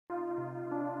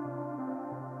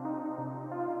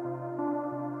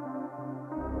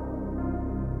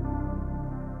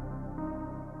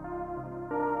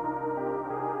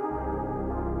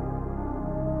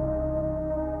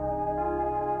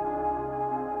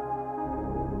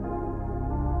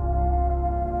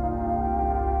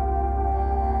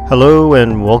Hello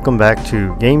and welcome back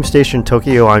to Game Station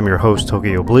Tokyo. I'm your host,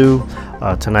 Tokyo Blue.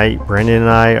 Tonight, Brandon and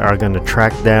I are going to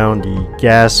track down the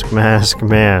Gas Mask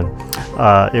Man.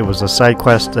 It was a side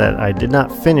quest that I did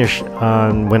not finish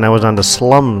when I was on the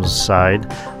slums side.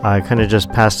 I kind of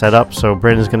just passed that up, so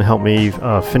Brandon's going to help me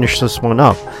finish this one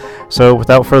up. So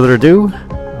without further ado,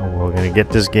 we're going to get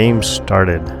this game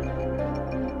started.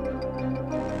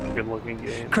 Good looking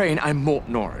game. Crane, I'm Mort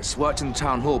Norris. Worked in the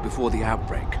town hall before the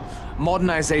outbreak.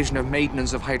 Modernization of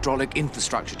maintenance of hydraulic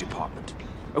infrastructure department.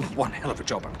 Oh, one hell of a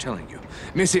job, I'm telling you.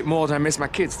 Miss it more than I miss my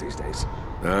kids these days.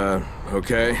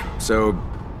 Okay. So,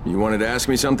 you wanted to ask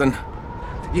me something?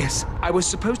 Yes, I was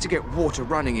supposed to get water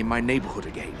running in my neighborhood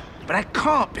again. But I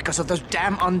can't because of those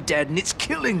damn undead and it's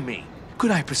killing me.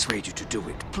 Could I persuade you to do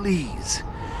it, please?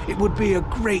 It would be a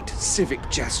great civic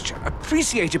gesture,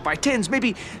 appreciated by tens,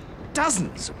 maybe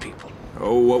dozens of people.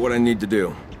 Oh, what would I need to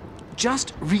do?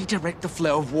 Just redirect the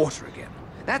flow of water again.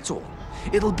 That's all.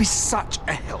 It'll be such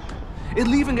a help.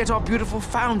 It'll even get our beautiful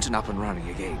fountain up and running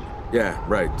again. Yeah,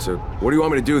 right. So, what do you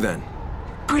want me to do then?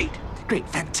 Great,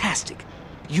 fantastic.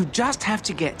 You just have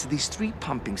to get to these 3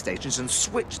 pumping stations and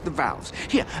switch the valves.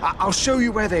 Here, I'll show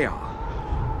you where they are.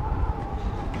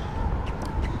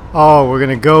 Oh, we're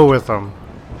going to go with them.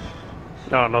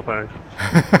 No thanks.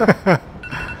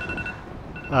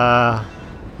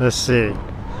 Let's see.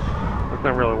 It's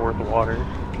not really worth the water.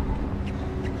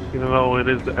 Even though it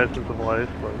is the essence of life,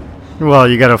 but... Well,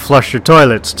 you got to flush your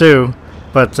toilets too,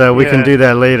 but we can do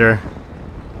that later.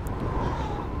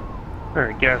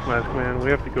 Alright, Gas Mask Man, we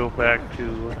have to go back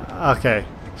to... Okay,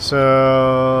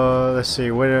 so let's see,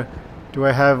 where do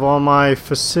I have all my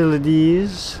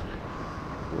facilities?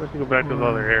 We have to go back to the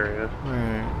other area.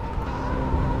 Alright.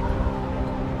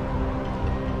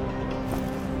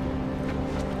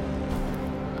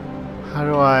 How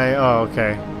do I... Oh,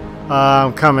 okay.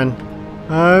 I'm coming.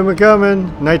 I'm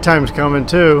coming. Nighttime's coming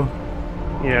too.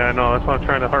 Yeah, I know, that's why I'm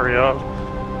trying to hurry up.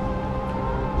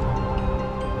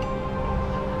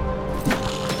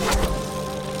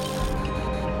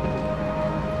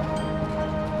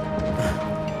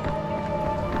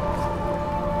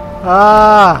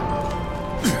 Ah!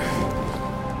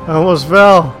 I almost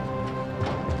fell.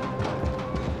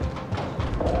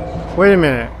 Wait a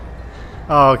minute.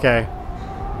 Oh, okay.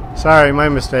 Sorry, my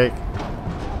mistake.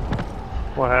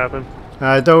 What happened?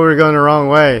 I thought we were going the wrong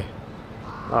way.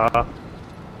 Ah!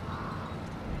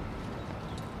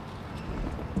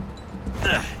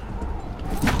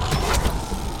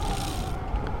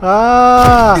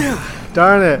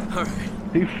 Darn it.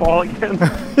 Did you fall again?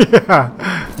 Yeah.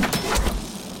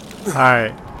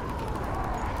 Alright.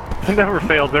 It never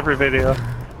fails every video.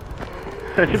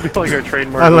 That should be like our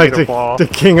trademark. I like to fall. the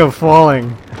king of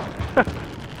falling.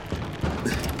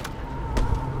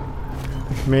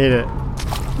 Made it.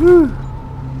 Woo.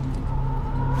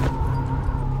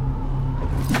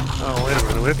 Oh, wait a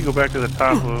minute. We have to go back to the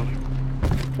top of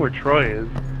where Troy is.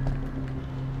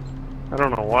 I don't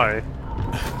know why.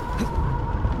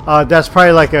 That's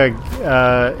probably like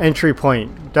a entry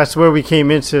point. That's where we came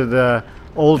into the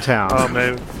old town. Oh,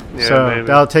 maybe. Yeah, so maybe.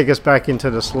 that'll take us back into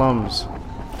the slums.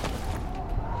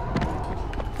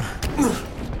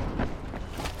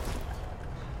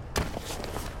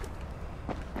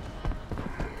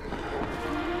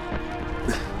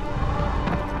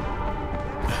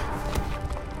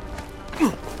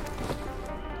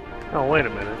 Oh, wait a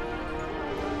minute.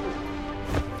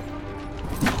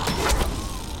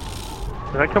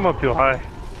 Did I come up too high?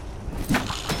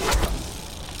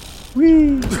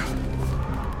 Whee!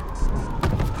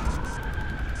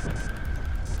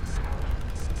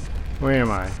 Where am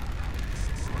I?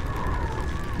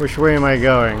 Which way am I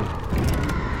going?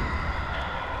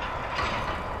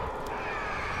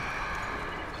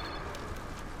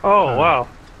 Oh, wow.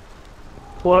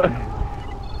 What?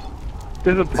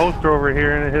 There's a poster over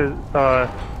here and it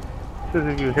says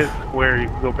if you hit square you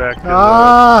can go back to, to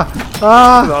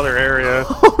the other area.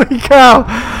 Holy cow!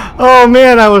 Oh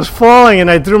man, I was falling and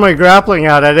I threw my grappling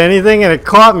out at anything and it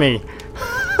caught me.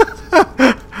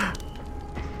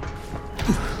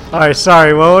 Alright,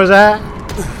 sorry, what was that?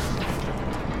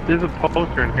 There's a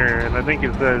poster in here and I think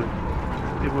it says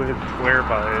if we hit square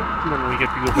by it, then we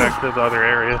get to go back to the other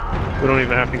area. We don't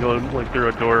even have to go like through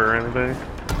a door or anything.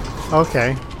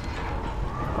 Okay.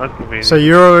 That's convenient. So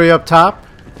you're already up top?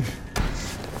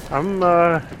 I'm,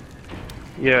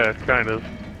 yeah, kind of.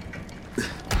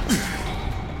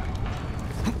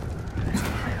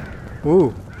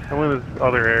 Ooh. I'm in this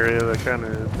other area that kind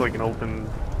of is like an open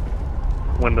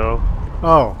window.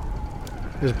 Oh.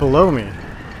 It's below me.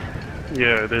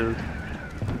 Yeah, it is.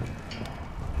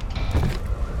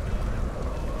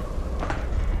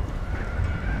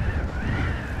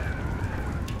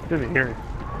 Didn't hear it.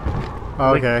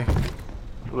 Okay.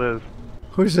 Liz.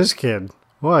 Who's this kid?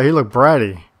 Wow, he looked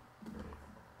bratty.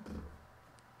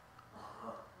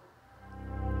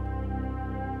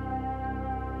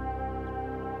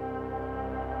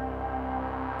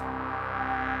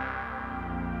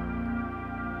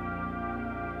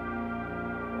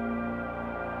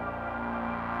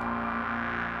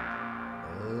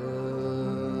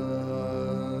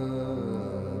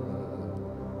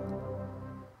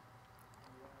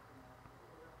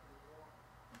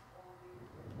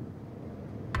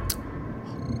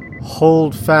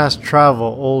 Hold fast travel,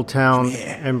 Old Town,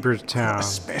 Embers Town. A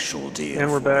special deal.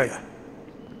 And we're back.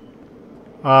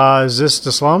 Is this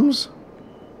the slums?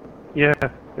 Yeah,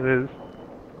 it is.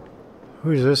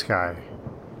 Who's this guy?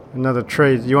 Another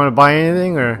trade. You want to buy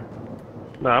anything or?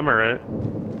 No, I'm alright.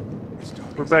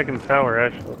 We're back in the tower,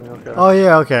 actually. Okay. Oh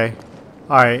yeah, okay.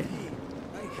 Alright.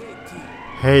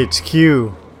 Hey, it's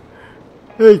Q.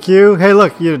 Hey Q. Hey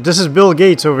look, this is Bill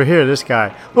Gates over here, this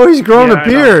guy. Oh, he's grown Yeah, a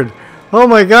beard. Oh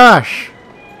my gosh.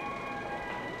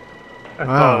 I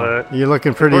saw that. You're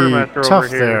looking pretty quartermaster tough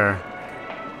over here.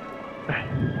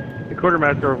 there. The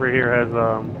quartermaster over here has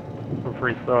some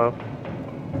free stuff.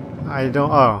 I don't.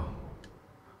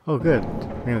 Oh, good.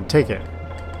 I'm gonna take it.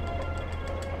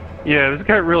 Yeah, this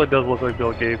guy really does look like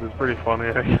Bill Gates. It's pretty funny,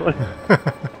 actually.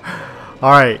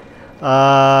 All right.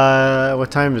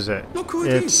 What time is it?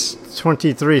 It's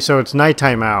 23, so it's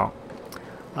nighttime out.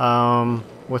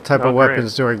 What type of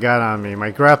weapons do I got on me? My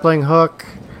grappling hook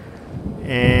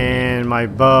and my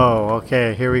bow.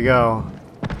 Okay, here we go.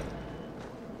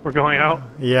 We're going out?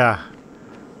 Yeah.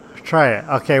 Try it.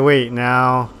 Okay, wait.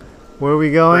 Now, where are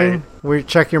we going?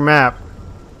 Check your map.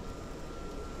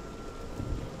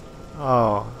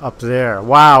 Oh, up there.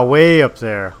 Wow, way up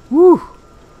there. Woo!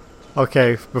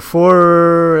 Okay,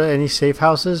 before any safe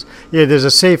houses? Yeah, there's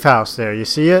a safe house there. You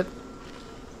see it?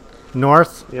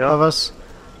 North of us?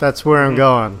 That's where I'm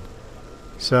going.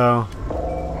 So,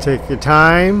 take your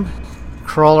time.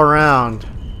 Crawl around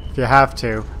if you have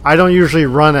to. I don't usually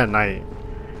run at night.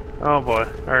 Oh boy.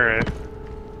 Alright.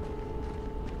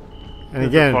 And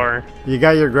again, you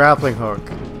got your grappling hook.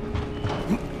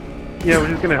 Yeah, we're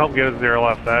just gonna help get us there a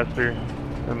lot faster.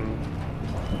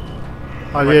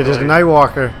 Oh yeah, there's a night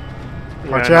walker.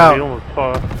 Watch out! He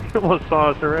almost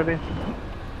saw us already.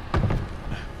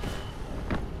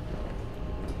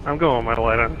 I'm going with my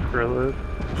light on. Screw this.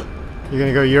 You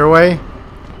gonna go your way?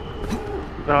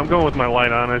 No, I'm going with my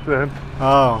light on. I said.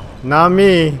 Oh, not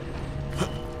me.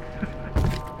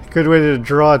 Good way to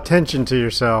draw attention to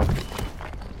yourself.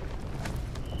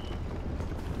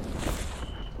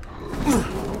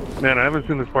 Man, I haven't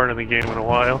seen this part of the game in a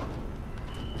while.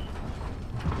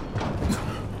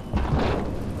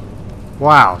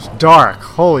 Wow, it's dark.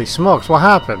 Holy smokes, what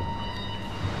happened?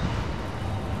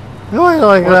 No, I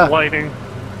like that. Lighting.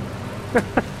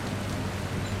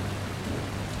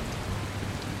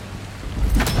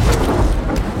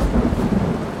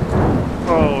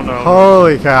 Oh no.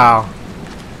 Holy cow.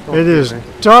 It is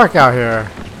dark out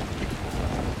here.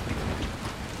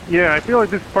 Yeah, I feel like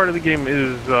this part of the game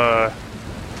is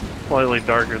slightly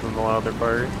darker than the other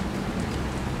part.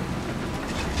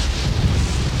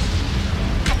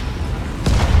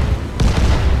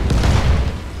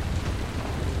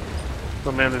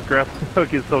 Oh man, this grappling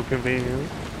hook is so convenient.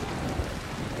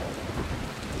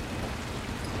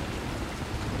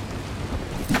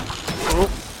 Oh.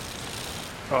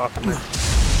 Awesome.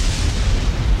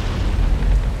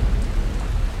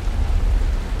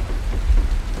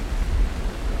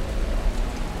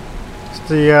 Is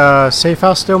the safe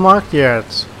house still marked? Yeah,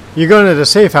 it's... You're going to the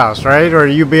safe house, right? Or are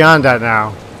you beyond that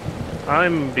now?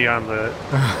 I'm beyond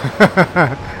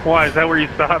that. Why? Is that where you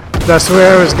stopped? That's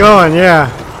where I was going, yeah.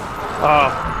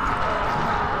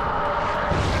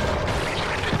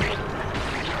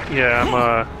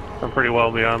 Yeah, I'm pretty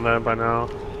well beyond that by now.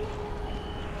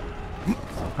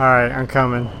 Alright, I'm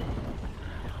coming.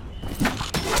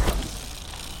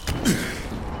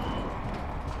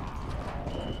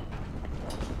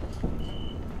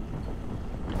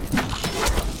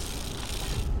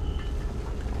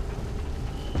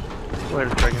 Wait a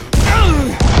second.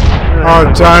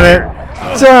 Oh, darn it!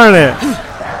 Darn it!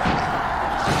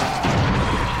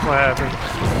 What happened?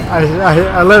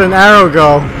 I let an arrow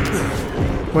go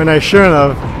when I shouldn't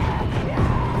have.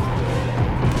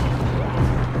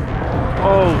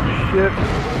 Oh shit!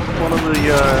 One of the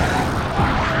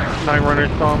night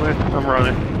runners saw me. I'm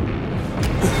running.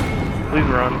 Please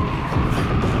run.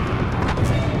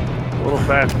 A little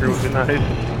faster would be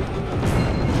nice.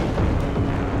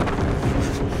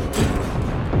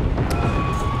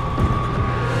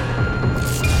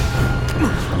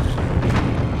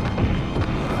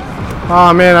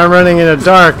 Oh man, I'm running in the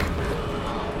dark.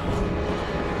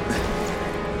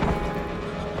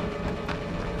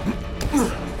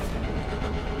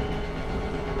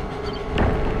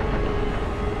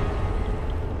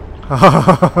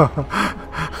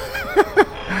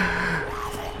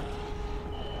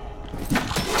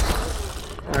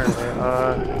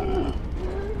 Alright,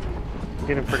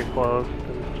 getting pretty close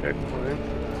to this checkpoint.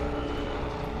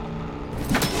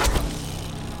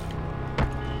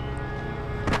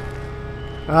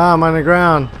 Ah, I'm on the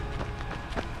ground.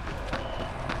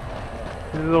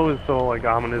 This is always so like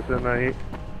ominous at night.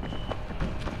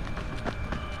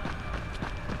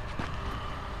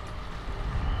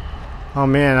 Oh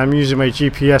man, I'm using my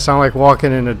GPS. I'm like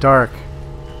walking in the dark.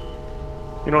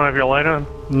 You don't have your light on?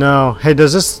 No. Hey,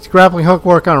 does this grappling hook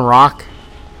work on rock?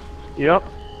 Yep.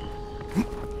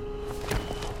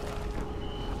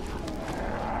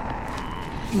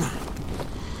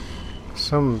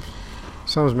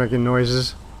 Someone's making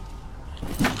noises.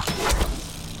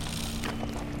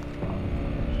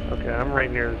 Okay, I'm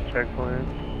right near this checkpoint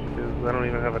because I don't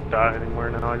even have a dot anymore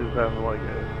now. I just have like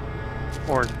a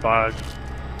orange box.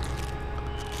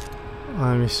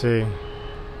 Let me see.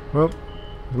 Whoop.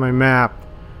 There's my map.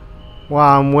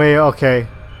 Wow, I'm way okay.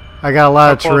 I got a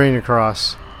lot of terrain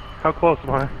across. How close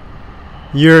am I?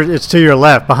 It's to your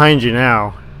left, behind you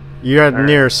now. You're at All right.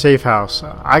 near a safe house.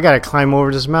 I gotta climb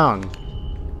over this mountain.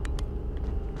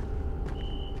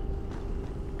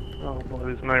 Oh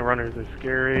boy, these night runners are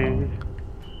scary.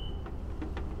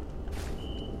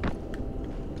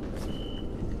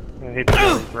 I hate to go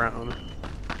on the ground.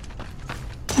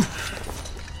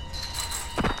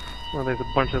 Well, there's a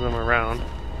bunch of them around.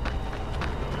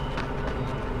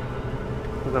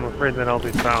 Because I'm afraid that I'll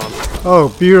be found.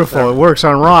 Oh, beautiful. It works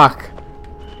on rock.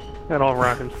 That all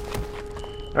rocking.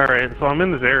 Alright, so I'm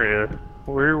in this area.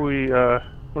 Where are we,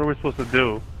 what are we supposed to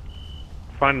do?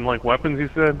 Finding, like, weapons, you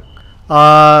said?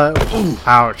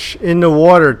 Ouch. In the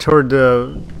water toward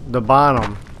the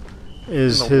bottom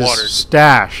is his water.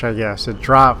 stash, I guess. It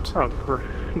dropped. Oh,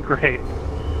 great.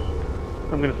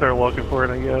 I'm gonna start looking for it,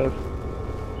 I guess.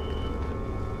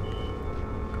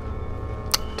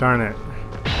 Darn it.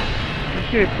 I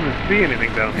can't even see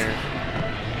anything down here.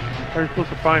 How are you supposed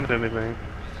to find anything?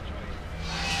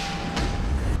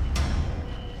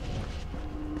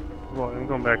 Well, I'm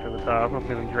going back to the top. I'm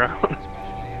gonna drown.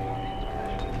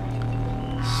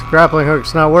 This grappling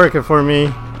hook's not working for me.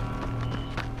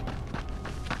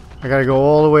 I gotta go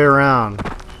all the way around.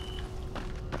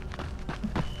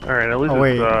 Alright, at least Oh,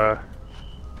 wait.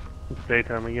 it's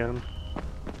daytime again.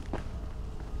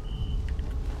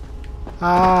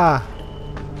 Ah.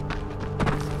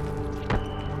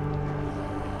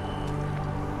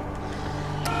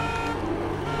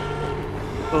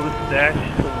 So this dash,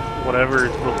 whatever,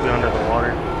 is supposed to be under the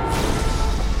water.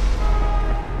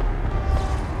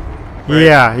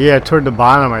 Right. Yeah, toward the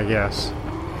bottom, I guess.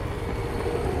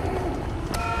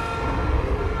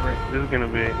 Right, this is gonna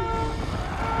be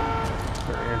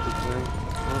very interesting.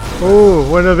 Oh,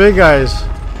 one of the big guys.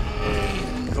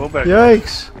 Go back.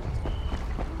 Yikes.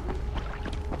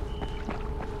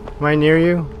 Am I near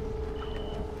you?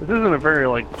 This isn't a very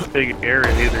like big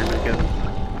area either because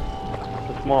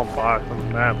it's a small box on the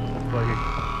map. It's like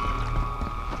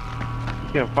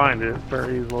you can't find it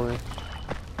very easily.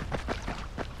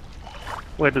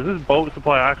 Wait, does this boat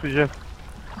supply oxygen?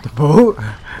 The boat?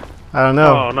 I don't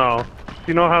know. Oh no.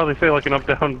 You know how they say like an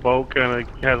up-down boat kind of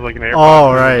has like an air Oh,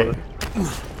 pocket, right.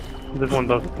 but this one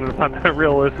doesn't. It's not that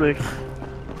realistic.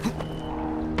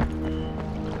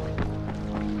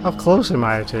 How close am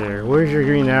I to you? Where's your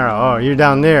green arrow? Oh, you're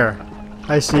down there.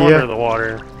 I see Under you. the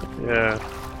water. Yeah.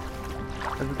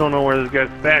 I just don't know where this guy's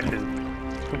stash is.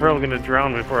 I'm probably gonna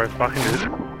drown before I find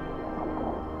it.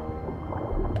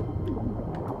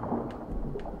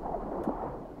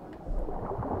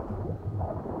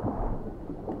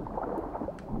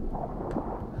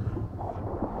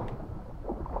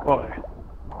 Boy.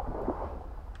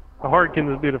 How hard can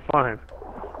this be to find?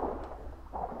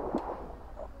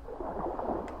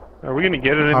 Are we gonna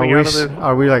get anything out of this?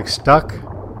 Are we like stuck?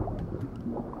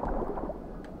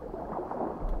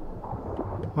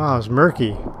 Wow, it's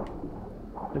murky.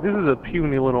 This is a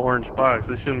puny little orange box.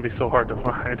 This shouldn't be so hard to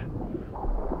find.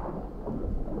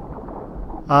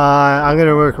 I'm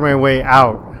gonna work my way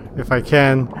out if I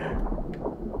can.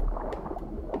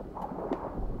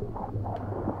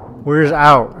 Where's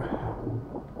out?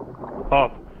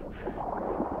 Up.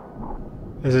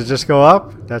 Does it just go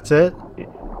up? That's it?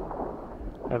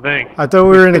 I think. I thought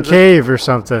we were in a Is it- cave or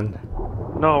something.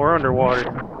 No, we're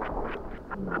underwater.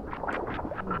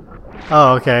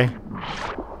 Oh, okay.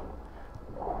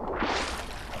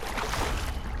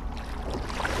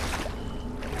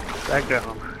 Back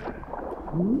down.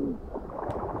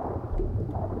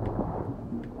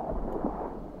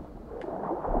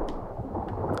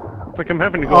 It's like I'm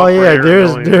having to go. Oh up for yeah,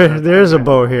 air there's a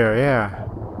boat here. Yeah.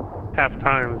 half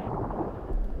times.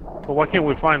 But why can't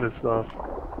we find this stuff?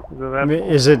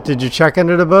 Did you check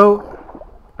under the boat?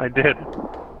 I did.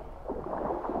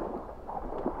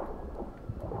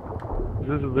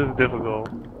 This is difficult.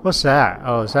 What's that?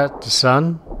 Oh, is that the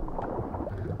sun?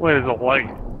 Wait, there's a light.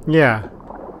 Yeah.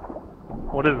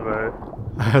 What is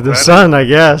that? The sun, I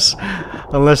guess.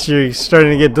 Unless you're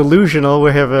starting to get delusional,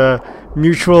 we have a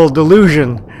mutual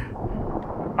delusion.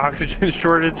 Oxygen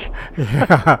shortage?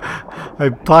 Yeah.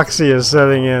 Hypoxia is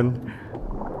setting in.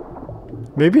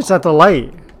 Maybe it's at the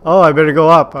light. Oh, I better go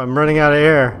up. I'm running out of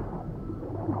air.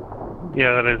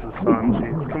 Yeah, that is the sun.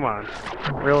 Jeez, come on.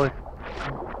 Really?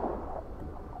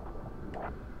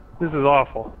 This is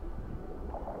awful.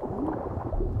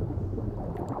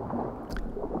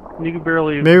 You can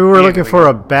barely. Maybe we're looking for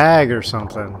a bag or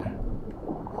something.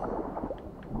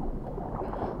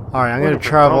 Alright, I'm going to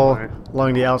travel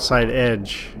along the outside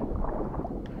edge.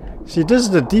 See, this is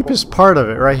the deepest part of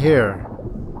it, right here.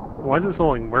 Why is it so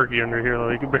like murky under here though?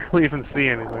 You can barely even see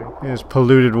anything. It's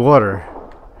polluted water.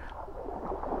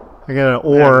 I got an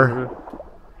ore.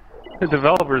 Yeah, the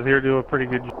developers here do a pretty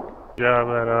good job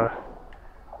at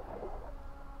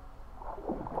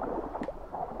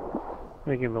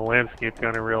making the landscape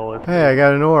kind of realistic. Hey, I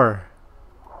got an ore.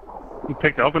 You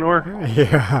picked up an ore?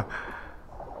 Yeah.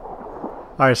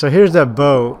 Alright, so here's that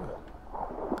boat.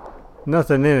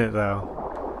 Nothing in it, though.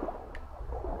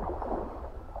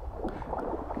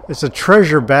 It's a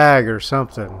treasure bag or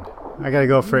something. I gotta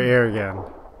go for air again.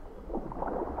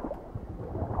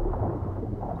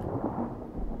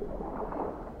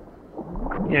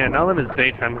 Yeah, now that it's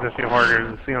daytime, it's actually harder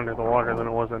to see under the water than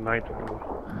it was at nighttime.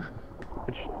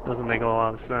 Which doesn't make a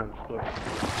lot of sense, but...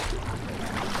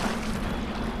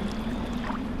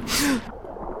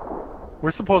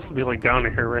 We're supposed to be, like, down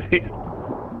here, right?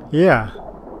 Yeah.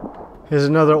 Here's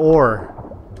another ore.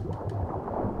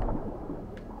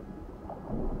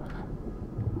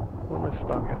 What am I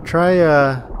stuck in? Try,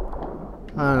 I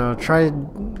don't know, try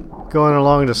going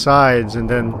along the sides and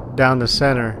then down the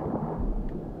center.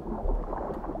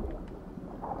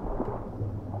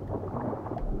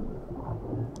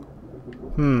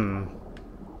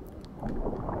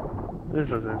 This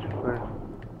is interesting.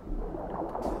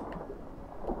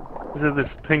 Is it this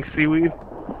pink seaweed?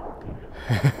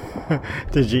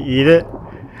 Did you eat it?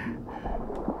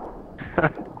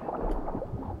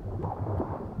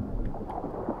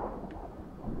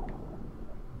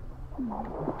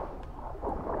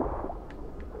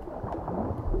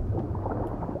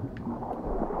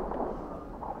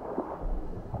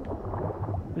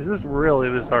 Is this really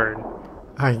this hard?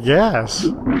 I guess.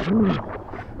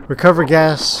 Recover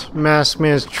gas mask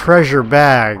man's treasure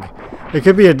bag. It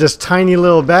could be this tiny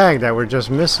little bag that we're just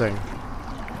missing.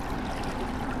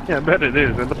 Yeah, I bet it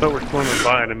is. I thought we're swimming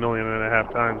by it 1.5 million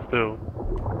times too.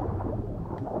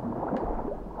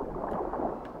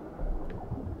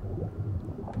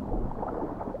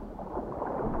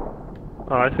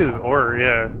 Oh, I see this ore,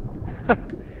 yeah.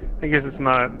 I guess it's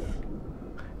not.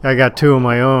 I got 2 of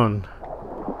my own.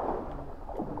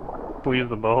 We'll use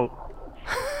the boat.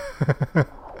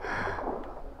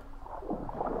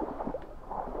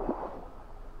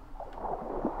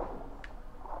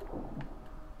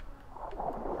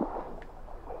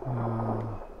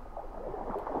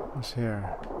 What's here?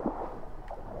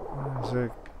 What is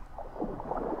it?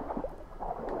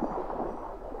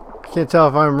 I can't tell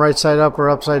if I'm right side up or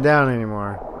upside down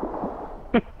anymore.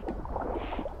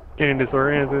 Getting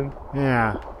disoriented.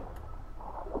 Yeah.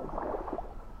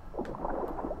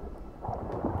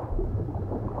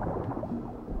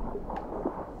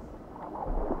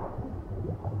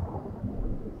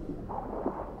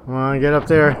 Come on, get up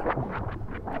there.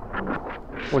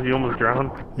 Was you almost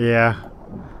drowned? Yeah.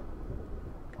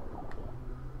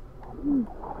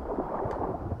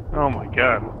 Oh my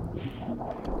god.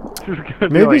 This is gonna be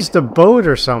Maybe like, it's the boat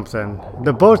or something.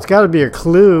 The boat's got to be a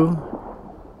clue.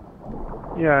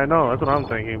 yeah, I know, that's what I'm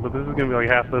thinking, but this is gonna be like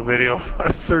half the video of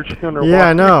us searching underwater. Yeah,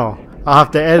 I know. I'll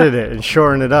have to edit it and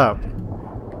shorten it up.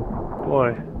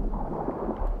 Boy.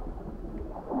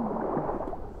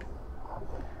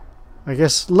 I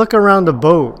guess look around the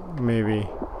boat, maybe.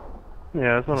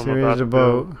 Yeah, that's what I'm See, about there's to a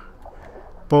boat. do.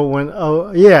 Boat went.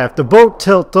 Oh, yeah. If the boat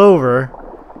tilts over,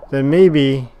 then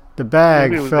maybe the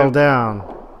bag Maybe it was fell in-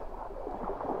 down.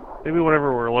 Maybe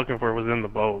whatever we're looking for was in the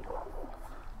boat.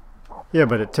 Yeah,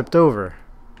 but it tipped over.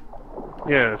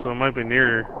 Yeah, so it might be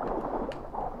near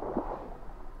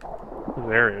this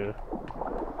area.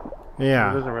 It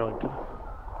Yeah. doesn't really.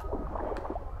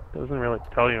 Doesn't really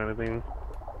tell you anything.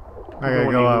 I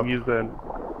gotta go up. Use that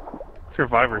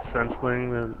survivor sense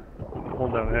thing, then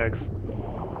hold down X.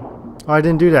 Oh, I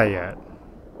didn't do that yet.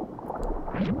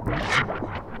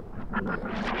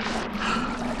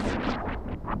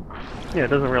 Yeah, it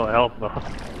doesn't really help though.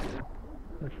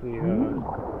 That's the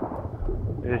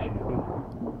issue.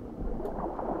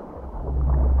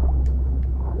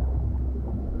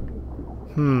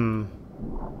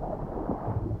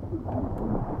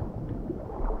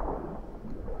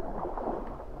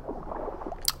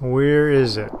 Where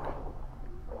is it?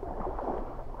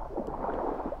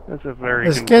 That's a very.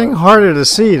 It's getting harder to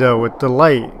see though with the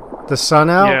light, the sun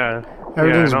out. Yeah.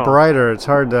 Everything's yeah, brighter. It's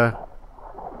hard to.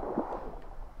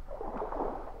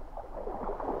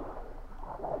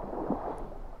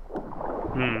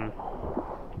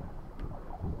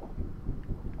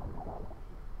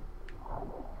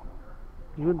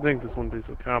 You would think this wouldn't be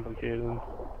so complicated.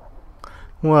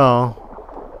 Well,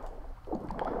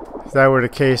 if that were the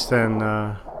case, then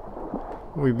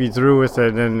we'd be through with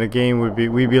it, and the game would be.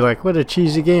 We'd be like, "What a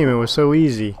cheesy game! It was so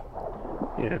easy."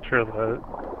 Yeah, true that.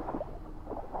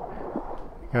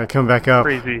 Gotta come back up.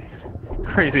 Crazy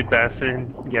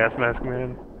bastard, gas mask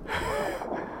man.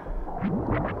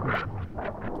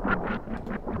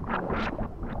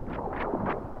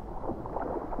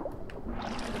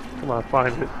 Come on,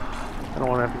 find it. I don't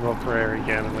want to have to go up for air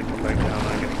again and then come back down.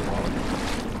 I gotta go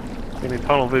out. Any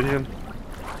tunnel vision?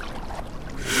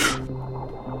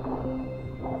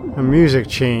 The music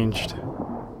changed.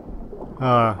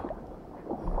 Now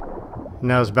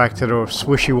it's back to the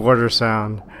swishy water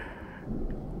sound.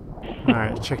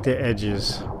 Alright, check the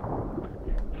edges.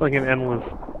 It's like an endless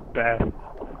bath.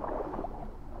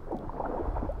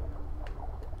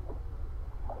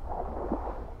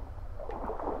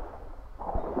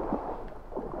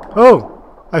 Oh!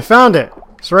 I found it!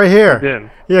 It's right here. You did.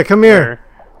 Yeah, come here.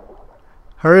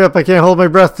 Hurry up, I can't hold my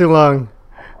breath too long.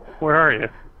 Where are you?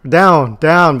 Down,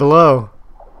 below.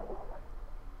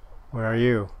 Where are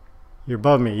you? You're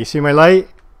above me. You see my light?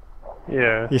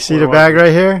 Yeah. You see the bag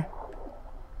right here?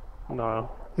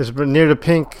 No. It's near the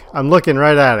pink. I'm looking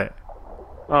right at it.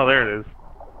 Oh, there it is.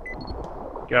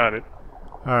 Got it.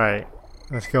 Alright,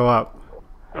 let's go up.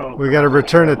 Oh, We gotta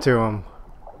return it to him.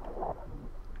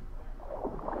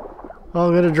 Oh,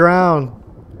 I'm gonna drown.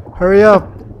 Hurry up.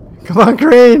 Come on,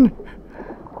 Crane.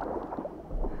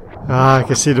 Ah, I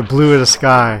can see the blue of the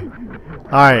sky.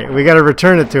 Alright, we gotta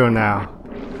return it to him now.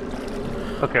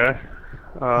 Okay.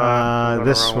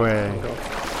 This way. Go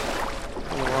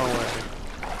the wrong way.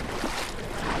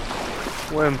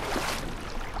 Swim.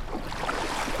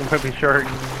 There might be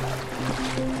sharks.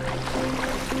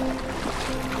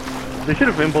 They should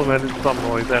have implemented something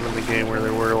like that in the game where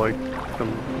there were like some,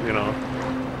 you know,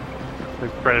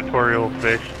 like predatorial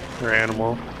fish or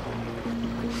animal.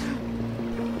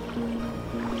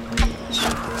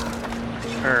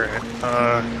 Alright,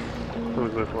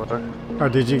 who's this one? Oh,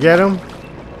 did you get him?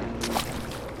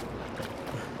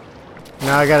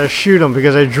 Now I gotta shoot him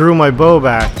because I drew my bow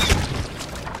back.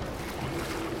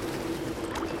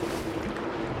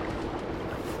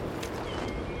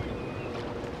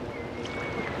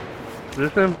 Is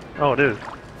this him? Oh, it is.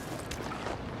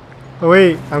 Oh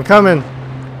wait, I'm coming.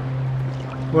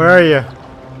 Where are you?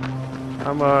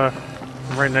 I'm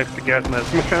right next to Gas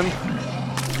Mask Man.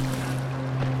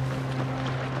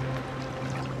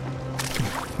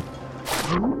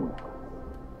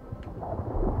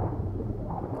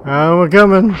 We're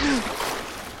coming.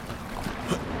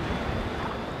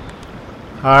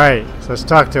 Alright, so let's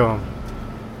talk to him.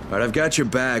 Alright, I've got your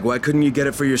bag. Why couldn't you get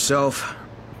it for yourself?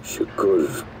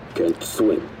 Shakur can't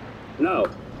swim. Now,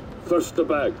 first the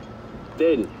bag.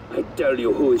 Then, I tell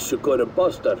you who is Shakur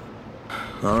imposter.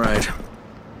 Alright.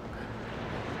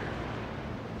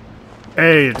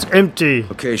 Hey, it's empty.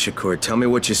 Okay, Shakur, tell me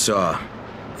what you saw.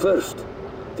 First,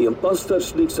 the imposter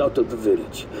sneaks out of the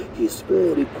village. He's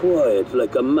very quiet,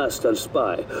 like a master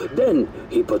spy. Then,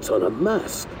 he puts on a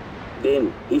mask.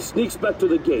 Then, he sneaks back to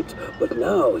the gate. But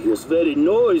now, he is very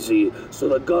noisy, so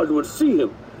the guard will see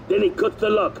him. Then he cuts the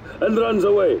lock and runs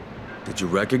away. Did you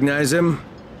recognize him?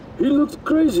 He looked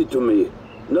crazy to me.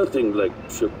 Nothing like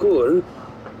Shakur.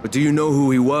 But do you know who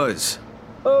he was?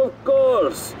 Of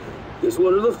course. He's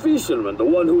one of the fishermen, the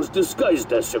one who's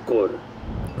disguised as Shakur.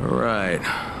 Alright,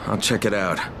 I'll check it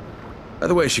out. By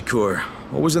the way, Shakur,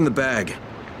 what was in the bag?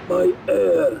 My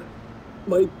air.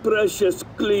 My precious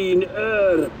clean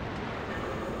air.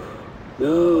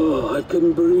 Now I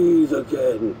can breathe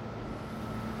again.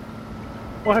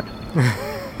 What?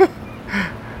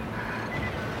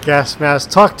 Gas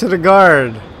mask, talk to the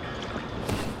guard.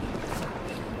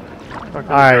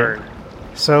 Alright,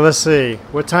 so let's see.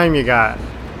 What time you got?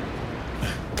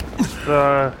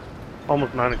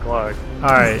 almost 9 o'clock.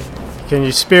 Alright. Can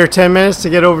you spare 10 minutes to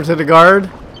get over to the guard?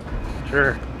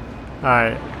 Sure.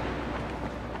 Alright.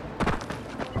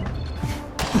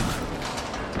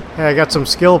 Hey, I got some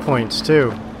skill points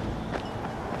too.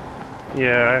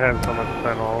 Yeah, I had so much to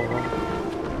spend all of them.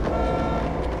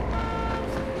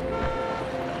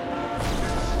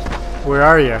 Where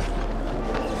are you?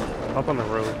 Up on the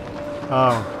road.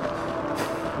 Oh.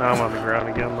 Now I'm on the ground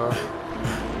again, though.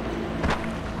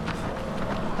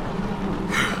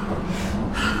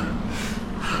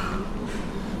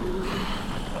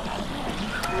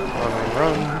 On the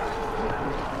run.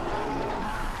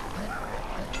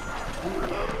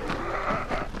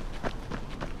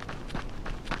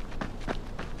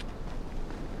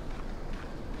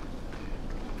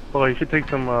 Well, you should take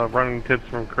some running tips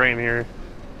from Crane here.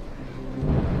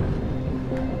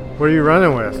 What are you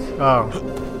running with? Oh.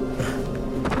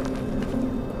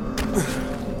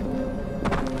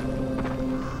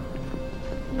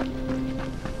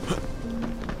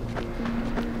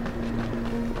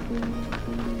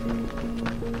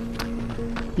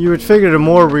 You would figure the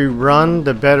more we run,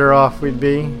 the better off we'd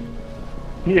be.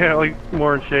 Yeah, like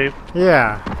more in shape.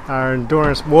 Yeah, our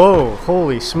endurance. Whoa,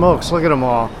 holy smokes, look at them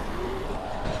all.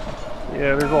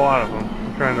 Yeah, there's a lot of them.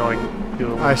 I'm trying to like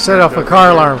do I set off a car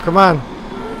alarm, come on.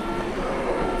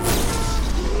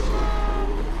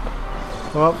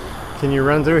 Well, can you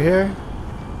run through here?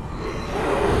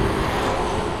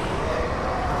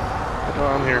 Oh,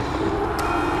 I'm here.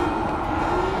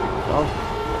 Oh.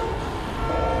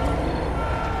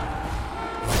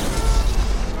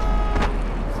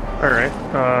 Alright,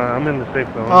 I'm in the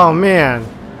safe zone. Oh man,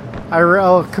 I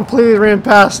completely ran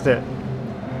past it.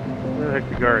 Where the heck's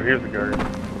the guard? Here's the guard.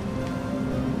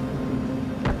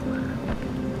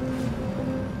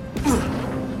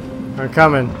 I'm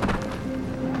coming.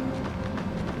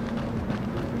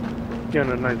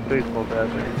 Getting a nice baseball bat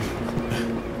there.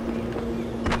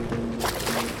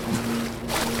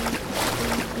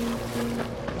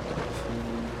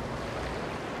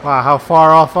 Wow, how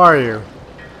far off are you?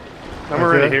 I'm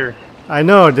already here. I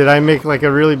know, did I make like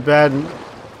a really bad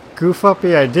goof up?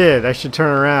 Yeah, I did. I should turn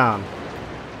around.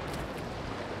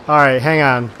 Alright, hang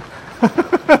on.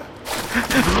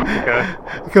 Okay.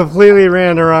 Completely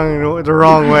ran the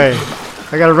wrong way.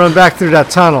 I gotta run back through that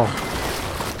tunnel.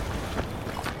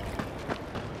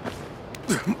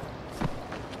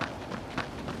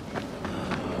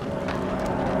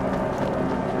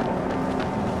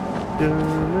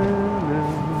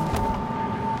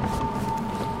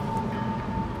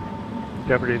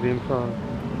 Jeopardy theme song.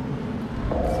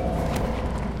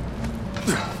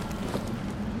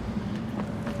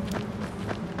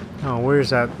 Oh, where's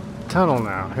that tunnel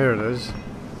now? Here it is.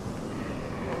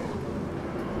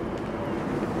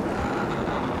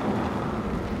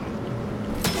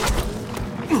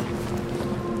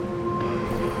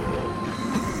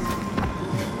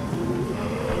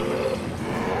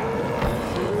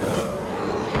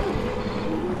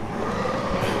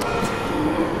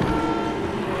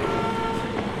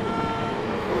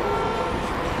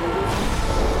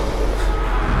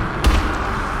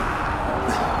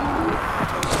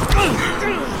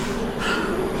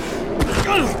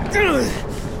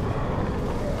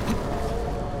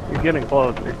 You're getting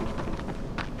closer.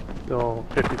 Still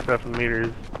 57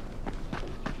 meters.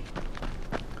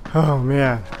 Oh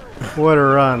man, what a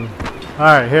run.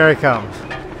 Alright, here I come.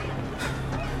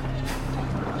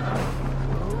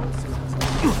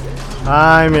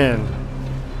 I'm in.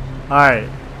 Alright.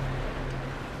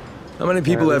 How many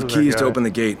people Yeah, have this is our keys to guy. open the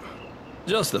gate?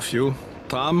 Just a few.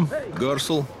 Tom,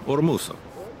 Gersel, or Musa.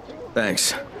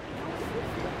 Thanks.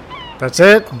 That's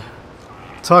it?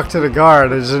 Talk to the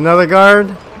guard. Is there another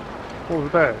guard? What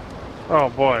was that? Oh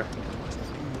boy.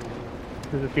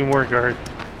 There's a few more guards.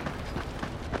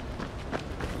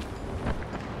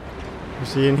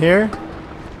 Is he in here?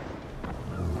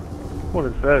 What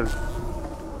it says.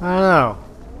 I don't know.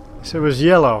 It said it was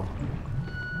yellow.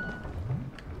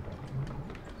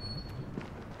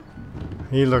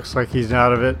 He looks like he's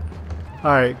out of it.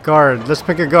 Alright, guard. Let's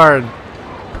pick a guard.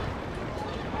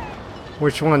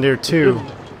 Which one? There are two.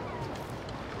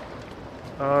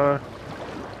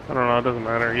 I don't know, it doesn't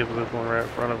matter. He's this one right in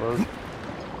front of us.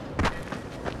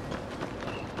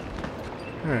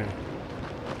 Alright.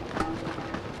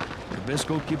 The best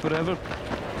goalkeeper ever?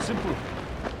 Simple.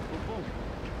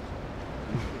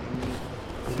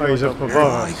 Oh, he's up above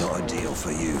I us. got a deal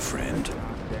for you, friend.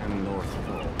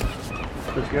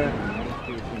 This guy?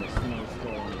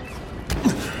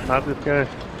 Not this guy?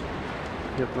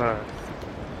 Guess not.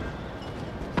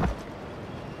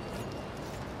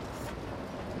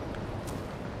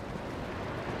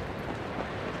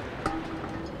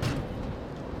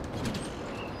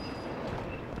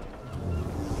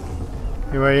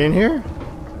 Anybody in here?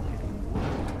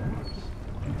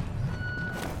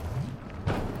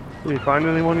 Did you find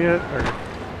anyone yet? Or?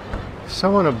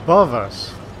 Someone above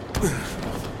us.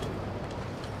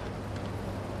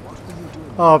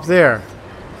 Oh, up there.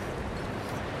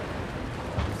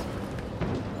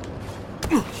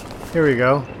 Here we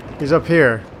go. He's up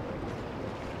here.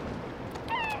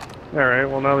 Alright,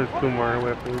 well now there's 2 more we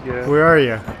have to get. Where are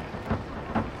you?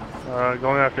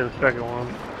 Going after the second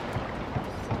one.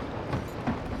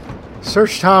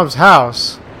 Search Tom's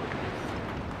house.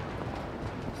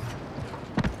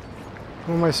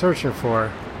 What am I searching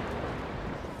for?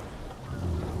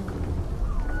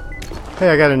 Hey,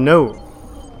 I got a note.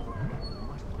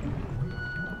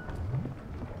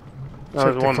 No,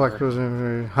 there's one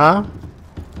more. Huh?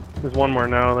 There's one more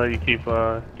now that you keep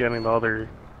getting the other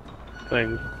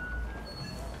things.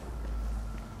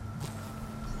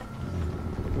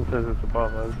 It says it's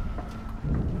above us.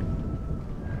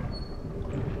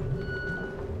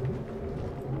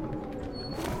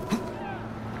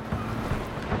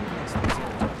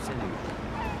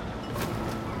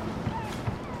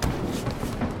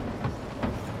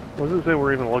 What does it say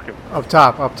we're even looking for? Up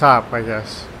top, I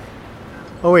guess.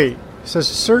 Oh wait, it says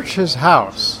search his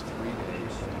house.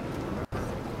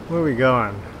 Where are we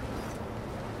going?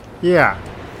 Yeah,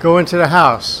 go into the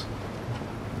house.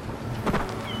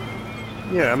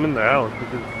 Yeah, I'm in the house.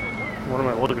 What am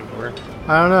I looking for?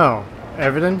 I don't know.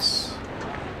 Evidence?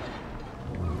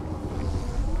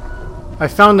 I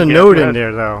found a note in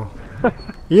there though.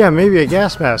 Yeah, maybe a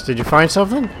gas mask. Did you find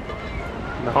something?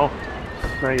 No,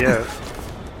 not yet.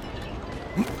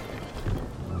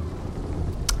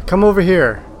 Come over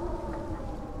here.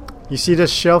 You see this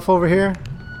shelf over here?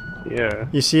 Yeah.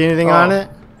 You see anything on it?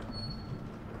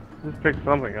 Just picked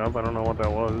something up. I don't know what that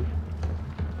was.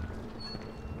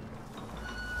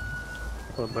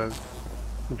 But the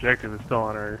objective is still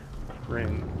on our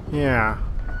screen. Yeah.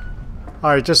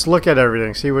 Alright, just look at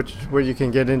everything. See what you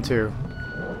can get into.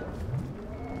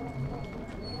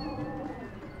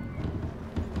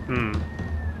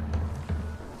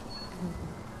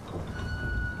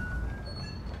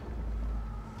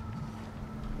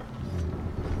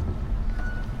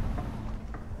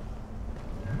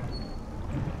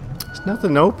 There's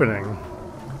nothing opening.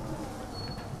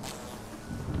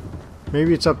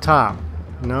 Maybe it's up top.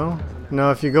 No? No,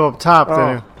 if you go up top,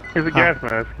 then... Here's a gas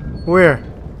mask. Where?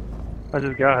 I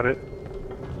just got it.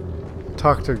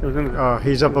 Talk to... It was in the, oh,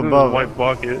 he's up it was above. in the white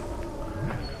bucket.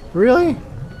 Really?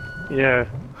 Yeah.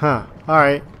 Huh.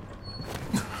 Alright.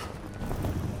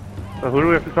 So who do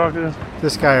we have to talk to?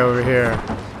 This guy over here.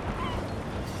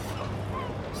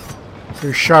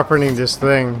 Who's sharpening this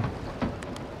thing.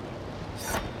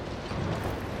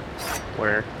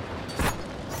 Where?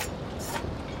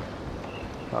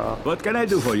 What can I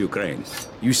do for you, Crane?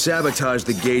 You sabotaged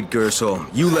the gate, Gersel.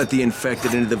 You let the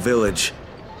infected into the village.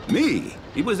 Me?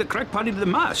 He was the crackpot in the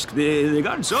mask. The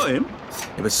guard saw him.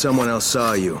 Yeah, but someone else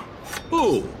saw you.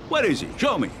 Who? Where is he?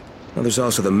 Show me. Well, there's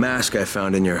also the mask I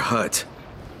found in your hut.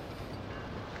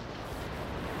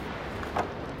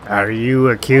 Are you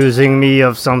accusing me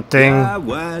of something? Yeah,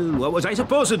 well, what was I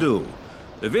supposed to do?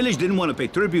 The village didn't want to pay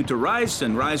tribute to Rice,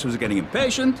 and Rice was getting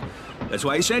impatient. That's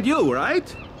why he sent you,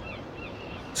 right?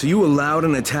 So you allowed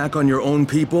an attack on your own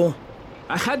people?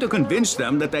 I had to convince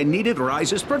them that they needed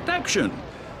Rice's protection.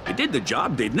 It did the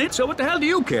job, didn't it? So what the hell do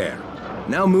you care?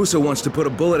 Now Musa wants to put a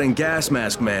bullet in Gas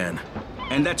Mask Man.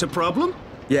 And that's a problem?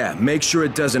 Yeah, make sure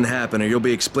it doesn't happen or you'll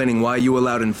be explaining why you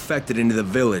allowed infected into the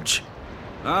village.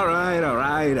 All right.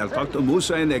 I'll talk to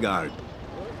Musa and the guard.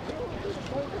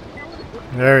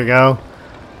 There we go.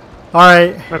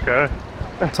 Alright. Okay.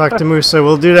 Talk to Musa.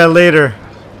 We'll do that later.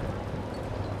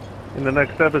 In the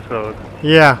next episode.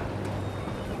 Yeah.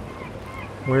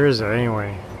 Where is it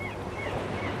anyway?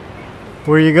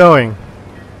 Where are you going?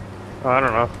 Oh, I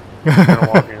don't know. Kind of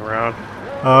walking around.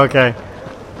 Oh, okay.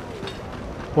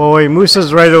 Well, wait.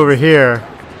 Musa's right over here.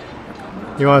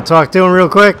 You want to talk to him real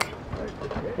quick?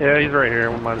 Yeah, he's right here.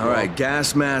 Alright,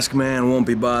 Gas Mask Man won't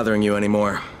be bothering you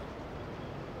anymore.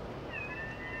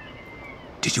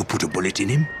 Did you put a bullet in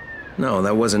him? No,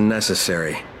 that wasn't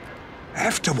necessary.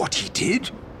 After what he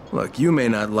did? Look, you may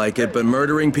not like it, but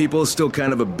murdering people is still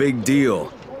kind of a big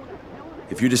deal.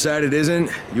 If you decide it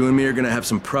isn't, you and me are gonna have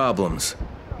some problems.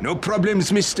 No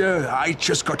problems, mister. I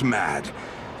just got mad.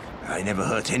 I never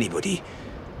hurt anybody.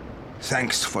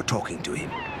 Thanks for talking to him.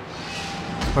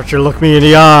 Why don't you look me in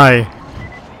the eye?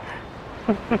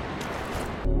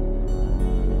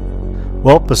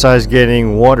 Well, besides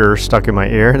getting water stuck in my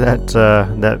ear,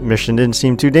 that mission didn't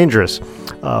seem too dangerous.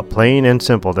 Plain and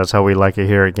simple. That's how we like it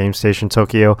here at Game Station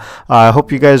Tokyo. I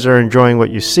hope you guys are enjoying what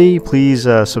you see. Please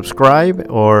subscribe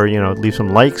or leave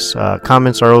some likes.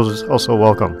 Comments are also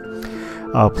welcome.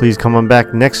 Please come on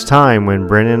back next time when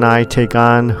Brandon and I take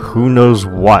on who knows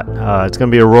what. It's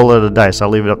going to be a roll of the dice. I'll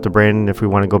leave it up to Brandon if we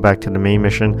want to go back to the main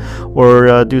mission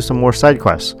or do some more side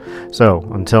quests. So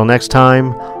until next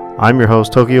time, I'm your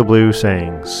host, Tokyo Blue,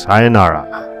 saying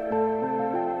sayonara.